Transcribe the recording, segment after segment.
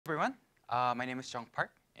everyone. My name is Jung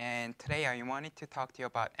Park, and today I wanted to talk to you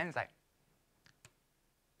about Enzyme.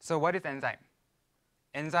 So what is Enzyme?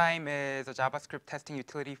 Enzyme is a JavaScript testing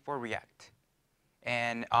utility for React.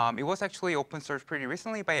 And it was actually open sourced pretty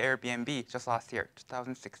recently by Airbnb just last year,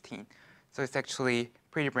 2016. So it's actually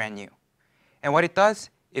pretty brand new. And what it does,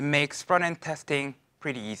 it makes front-end testing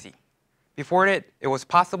pretty easy. Before it was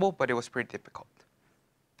possible, but it was pretty difficult.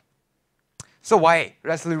 So why?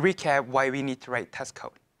 Let's recap why we need to write test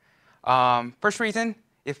code. First reason,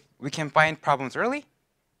 if we can find problems early,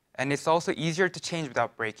 and it's also easier to change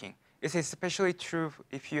without breaking. This is especially true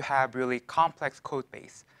if you have really complex code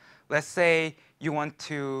base. Let's say you want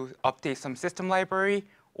to update some system library,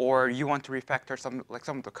 or you want to refactor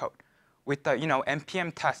some of the code. With the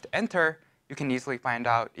npm test enter, you can easily find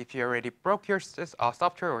out if you already broke your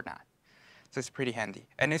software or not. So it's pretty handy.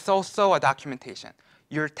 And it's also a documentation.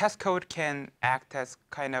 Your test code can act as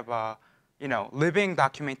kind of a living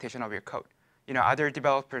documentation of your code. Other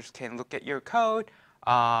developers can look at your code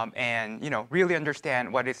and really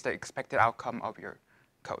understand what is the expected outcome of your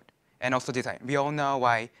code. And also design. We all know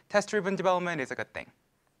why test-driven development is a good thing.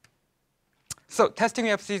 So testing we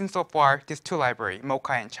have seen so far, these two libraries,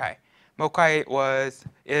 Mocha and Chai. Mocha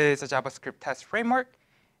is a JavaScript test framework,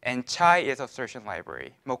 and Chai is an assertion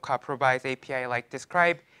library. Mocha provides API like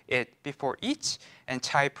describe it before each, and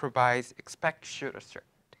Chai provides expect, should, assert.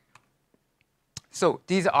 So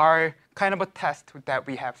these are kind of a test that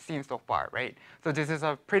we have seen so far, right? So this is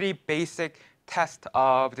a pretty basic test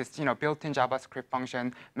of this built-in JavaScript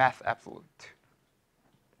function, math absolute.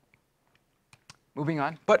 Moving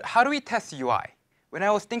on. But how do we test UI? When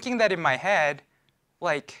I was thinking that in my head,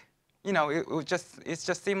 it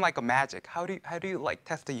just seemed like a magic. How do you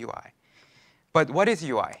test the UI? But what is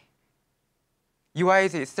UI? UI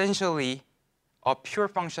is essentially a pure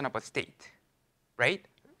function of a state, right?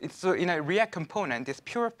 So in a React component, this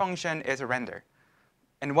pure function is a render.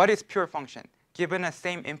 And what is pure function? Given a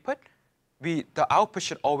same input, the output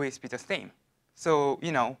should always be the same. So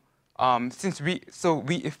if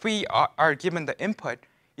we are given the input,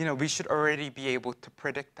 we should already be able to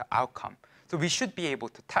predict the outcome. So we should be able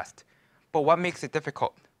to test. But what makes it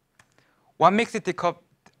difficult? What makes it difficult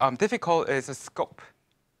is a scope.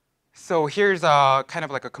 So here's kind of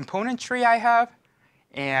like a component tree I have,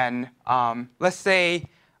 and let's say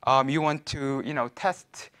you want to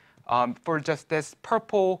test for just this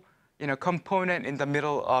purple component in the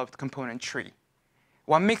middle of the component tree.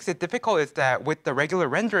 What makes it difficult is that with the regular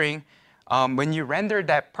rendering, when you render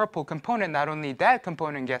that purple component, not only that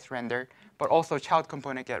component gets rendered, but also child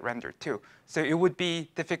component get rendered too. So it would be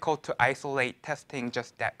difficult to isolate testing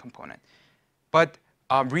just that component. But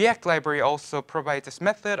React library also provides this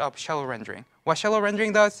method of shallow rendering. What shallow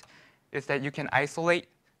rendering does is that you can isolate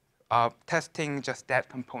testing just that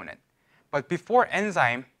component. But before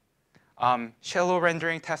Enzyme, shallow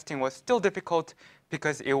rendering testing was still difficult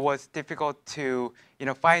because it was difficult to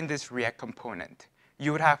find this React component.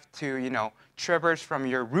 You would have to traverse from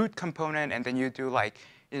your root component, and then you do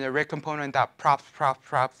React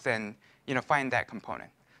component.props and find that component.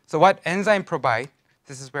 So what Enzyme provides,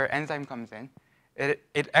 this is where Enzyme comes in.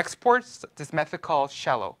 It exports this method called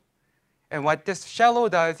shallow. And what this shallow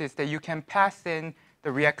does is that you can pass in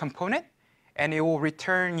the React component, and it will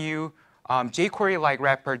return you jQuery-like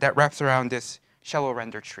wrapper that wraps around this shallow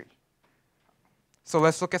render tree. So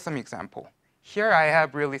let's look at some example. Here I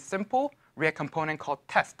have really simple React component called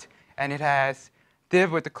test, and it has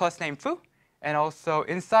div with the class name foo, and also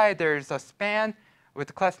inside there's a span with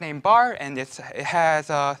the class name bar, and it has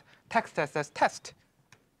a text that says test.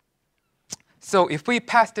 So if we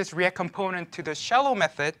pass this React component to the shallow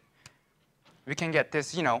method, we can get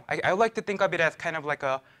this. I like to think of it as kind of like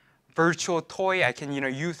a virtual toy I can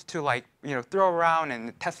use to throw around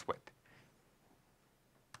and test with.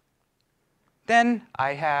 Then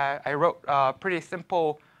I wrote a pretty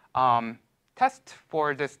simple test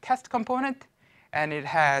for this test component, and it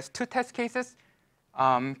has two test cases.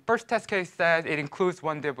 First test case says it includes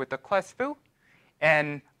one div with the class foo,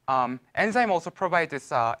 and Enzyme also provides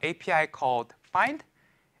this API called find,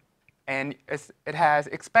 and it has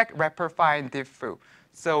expect wrapper find div foo.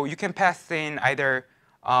 So you can pass in either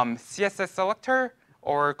CSS selector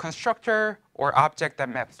or constructor or object that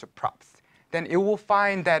maps to props. Then it will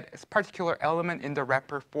find that particular element in the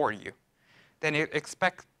wrapper for you. Then it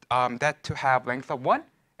expects that to have length of 1,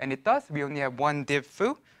 and it does. We only have one div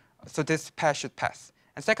foo, so this pass should pass.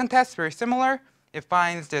 And second test, very similar. It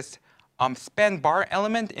finds this span bar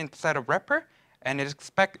element inside of wrapper, and it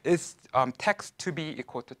expects its text to be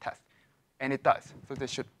equal to test. And it does, so this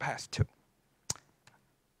should pass too.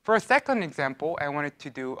 For a second example, I wanted to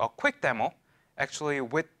do a quick demo, actually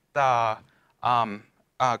with the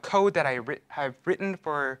code that I have written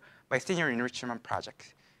for my senior enrichment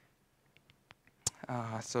project.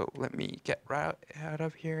 So let me get right out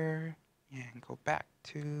of here and go back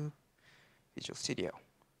to Visual Studio.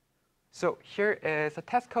 So here is a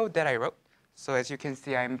test code that I wrote. So as you can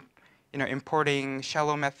see, I'm importing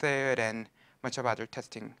shallow method and a bunch of other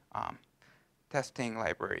testing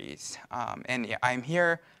libraries. And yeah, I'm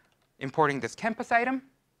here importing this campus item.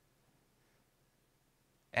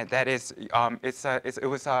 And that is, it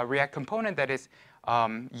was a React component that is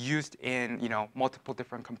used in multiple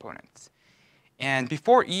different components. And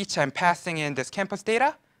before each, I'm passing in this campus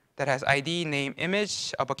data that has ID, name,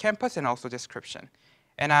 image of a campus, and also description.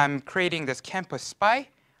 And I'm creating this campus spy,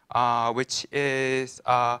 which is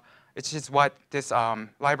what this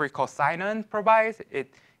library called sign-in provides.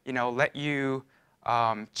 It let you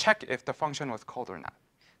check if the function was called or not.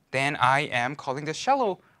 Then I am calling the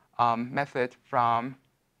shallow method from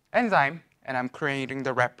Enzyme, and I'm creating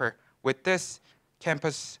the wrapper with this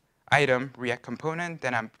campus item React component.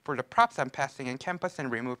 Then for the props, I'm passing in campus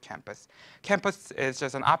and remove campus. Campus is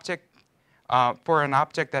just an object for an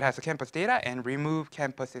object that has a campus data, and remove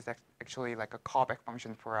campus is actually like a callback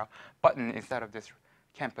function for a button instead of this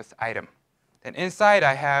campus item. Then inside,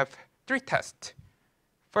 I have 3 tests.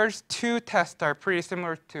 First 2 tests are pretty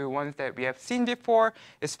similar to ones that we have seen before.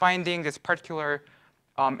 Is finding this particular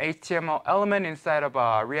HTML element inside of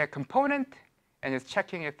a React component, and it's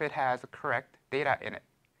checking if it has the correct data in it.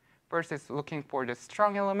 First is looking for this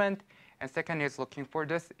strong element, and second is looking for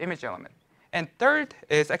this image element. And third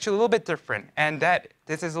is actually a little bit different, and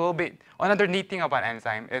this is a little bit another neat thing about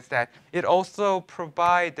Enzyme is that it also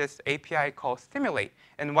provides this API called simulate.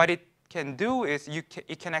 And what it can do is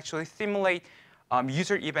it can actually simulate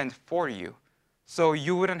user events for you. So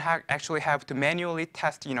you wouldn't actually have to manually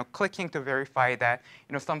test, clicking to verify that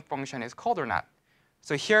some function is called or not.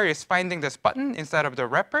 So here is finding this button inside of the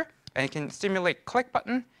wrapper, and it can simulate click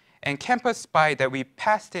button. And campus spy that we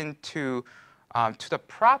passed into to the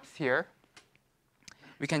props here,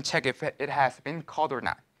 we can check if it has been called or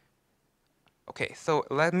not. OK, so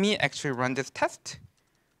let me actually run this test.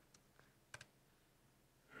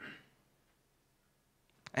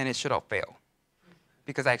 And it should all fail,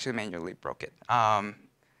 because I actually manually broke it.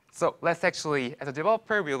 So let's actually, as a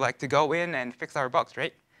developer, we would like to go in and fix our bugs,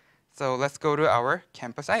 right? So let's go to our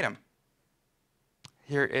campus item.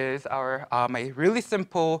 Here is our my really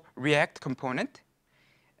simple React component.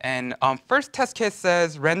 And first test case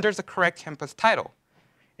says renders the correct campus title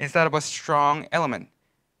instead of a strong element.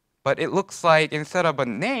 But it looks like instead of a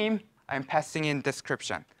name, I'm passing in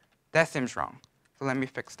description. That seems wrong. So let me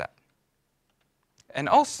fix that. And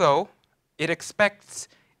also, it expects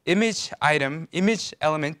image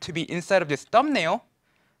element to be inside of this thumbnail.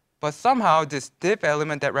 But somehow, this div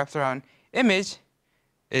element that wraps around image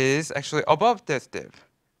is actually above this div,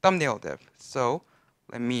 thumbnail div. So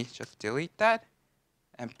let me just delete that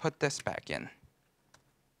and put this back in.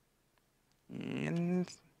 And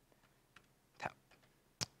tap.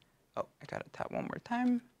 Oh, I got to tap one more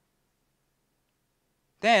time.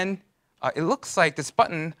 Then it looks like this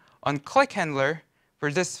button on click handler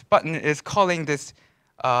for this button is calling this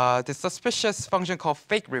suspicious function called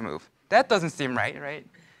fake remove. That doesn't seem right?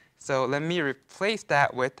 So let me replace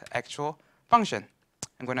that with actual function.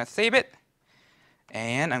 I'm going to save it,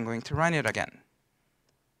 and I'm going to run it again.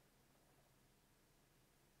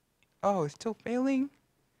 Oh, it's still failing.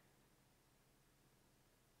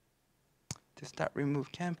 Just start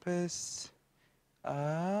remove campus.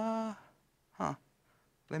 Let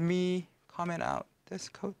me comment out this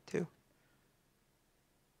code too.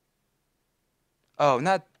 Oh,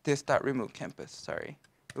 not this dot remove campus. Sorry,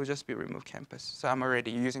 it will just be remove campus. So I'm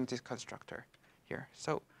already using this constructor here.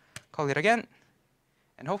 So call it again,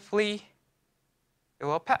 and hopefully it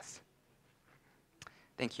will pass.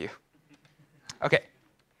 Thank you. OK.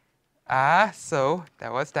 So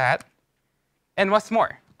that was that. And what's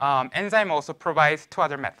more, Enzyme also provides 2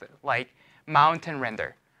 other methods, like mount and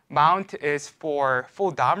render. Mount is for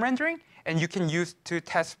full DOM rendering, and you can use to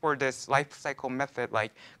test for this lifecycle method,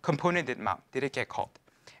 like component did mount, did it get called?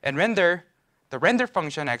 And render, the render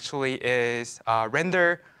function actually is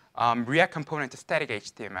render React component to static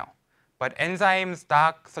HTML. But Enzyme's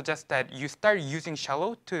doc suggests that you start using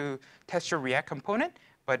shallow to test your React component.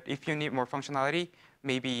 But if you need more functionality,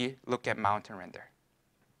 maybe look at mount and render.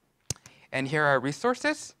 And here are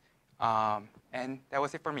resources. And that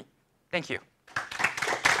was it for me. Thank you.